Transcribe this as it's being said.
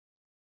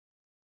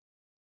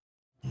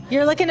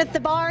You're looking at the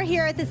bar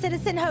here at the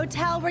Citizen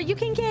Hotel where you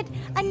can get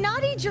a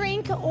naughty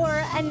drink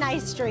or a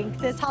nice drink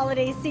this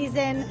holiday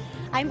season.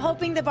 I'm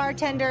hoping the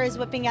bartender is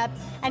whipping up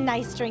a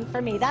nice drink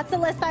for me. That's the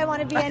list I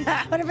want to be in.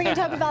 I want to bring in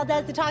Toby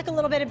Valdez to talk a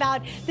little bit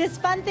about this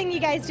fun thing you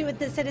guys do with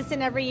the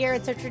Citizen every year.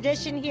 It's a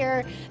tradition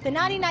here, the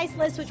Naughty Nice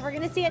list, which we're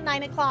going to see at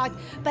 9 o'clock.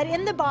 But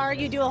in the bar,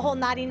 you do a whole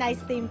Naughty Nice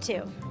theme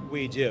too.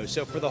 We do.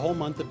 So for the whole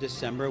month of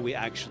December, we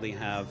actually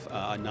have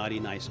a Naughty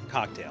Nice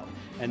cocktail.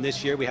 And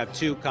this year we have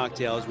two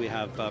cocktails. We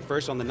have,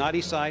 first on the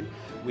naughty side,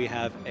 we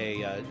have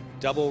a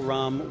double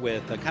rum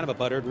with kind of a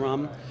buttered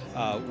rum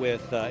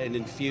with an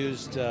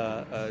infused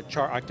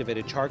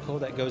activated charcoal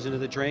that goes into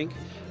the drink.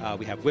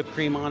 We have whipped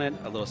cream on it,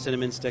 a little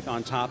cinnamon stick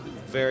on top.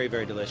 Very,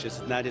 very delicious.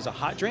 And that is a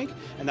hot drink,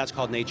 and that's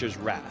called Nature's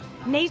Wrath.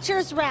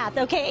 Nature's Wrath.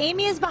 Okay,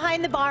 Amy is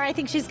behind the bar. I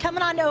think she's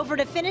coming on over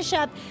to finish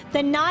up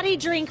the naughty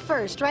drink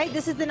first, right?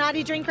 This is the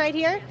naughty drink right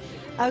here?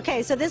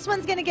 Okay, so this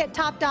one's going to get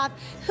topped off.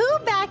 Who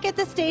back at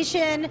the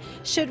station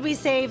should we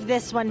save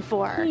this one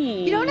for?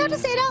 You don't have to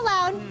say it out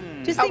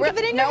loud. Just think of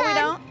it in your head.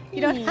 No, we don't.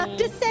 You don't have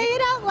to say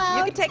it out loud.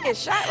 You can take a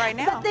shot right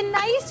now. But the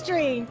nice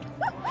drink.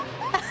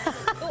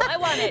 I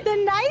want it.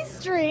 The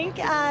nice drink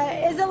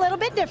is a little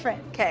bit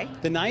different. Okay.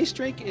 The nice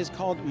drink is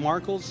called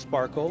Markle's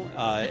Sparkle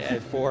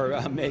for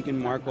Meghan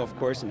Markle, of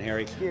course, and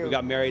Harry, who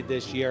got married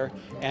this year.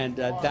 And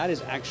that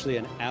is actually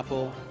an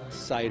apple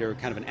cider,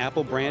 kind of an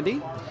apple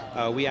brandy.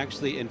 We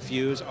actually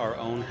infuse our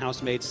own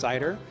house-made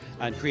cider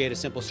and create a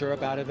simple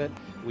syrup out of it.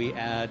 We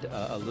add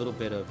a little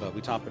bit of,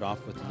 we top it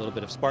off with a little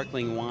bit of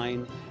sparkling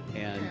wine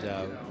and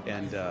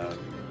a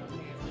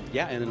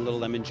little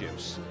lemon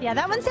juice. Yeah,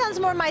 that one sounds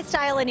more my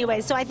style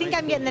anyway, so I think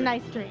I'm getting the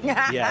nice drink.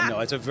 Yeah, no,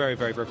 it's a very,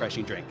 very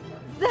refreshing drink.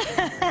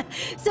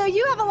 So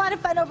you have a lot of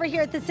fun over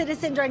here at the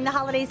Citizen during the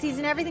holiday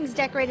season. Everything's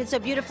decorated so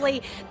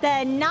beautifully.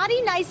 The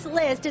Naughty Nice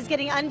list is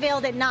getting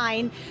unveiled at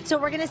 9, so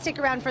we're going to stick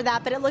around for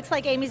that. But it looks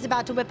like Amy's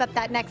about to whip up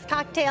that next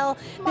cocktail.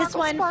 This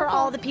one for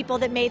all the people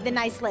that made the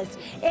nice list.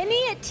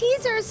 Any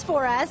teasers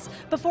for us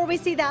before we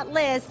see that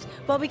list,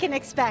 what we can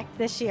expect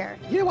this year?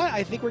 You know what?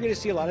 I think we're going to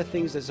see a lot of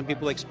things that some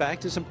people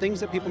expect and some things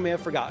that people may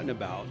have forgotten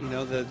about. You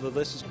know, the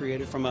list is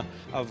created from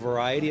a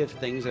variety of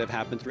things that have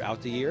happened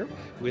throughout the year.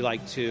 We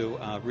like to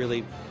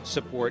really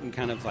support and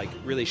kind of like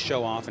really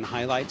show off and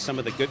highlight some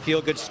of the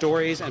feel-good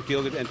stories and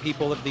feel-good and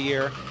people of the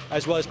year,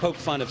 as well as poke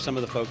fun of some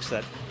of the folks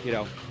that, you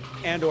know,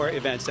 and or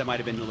events that might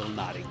have been a little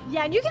naughty.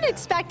 Yeah, and you can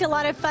expect a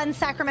lot of fun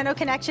Sacramento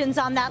connections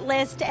on that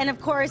list. And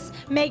of course,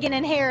 Meghan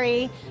and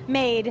Harry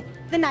made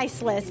the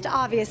nice list,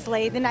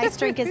 obviously. The nice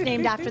drink is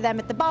named after them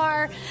at the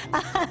bar.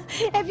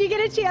 If you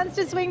get a chance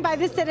to swing by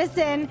the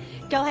Citizen,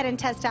 go ahead and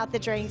test out the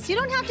drinks. You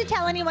don't have to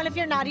tell anyone if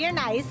you're naughty or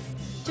nice.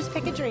 Just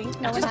pick a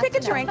drink. Just pick a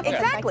drink,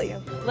 exactly.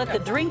 Let the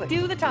drink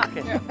do the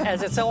talking,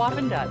 as it so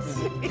often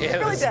does. It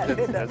really does.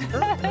 That's true.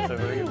 That's a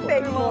very good point.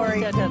 Thank you,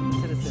 Lori.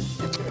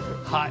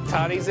 Hot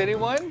toddies,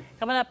 anyone?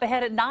 Coming up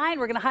ahead at 9,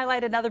 we're going to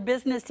highlight another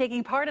business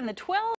taking part in the 12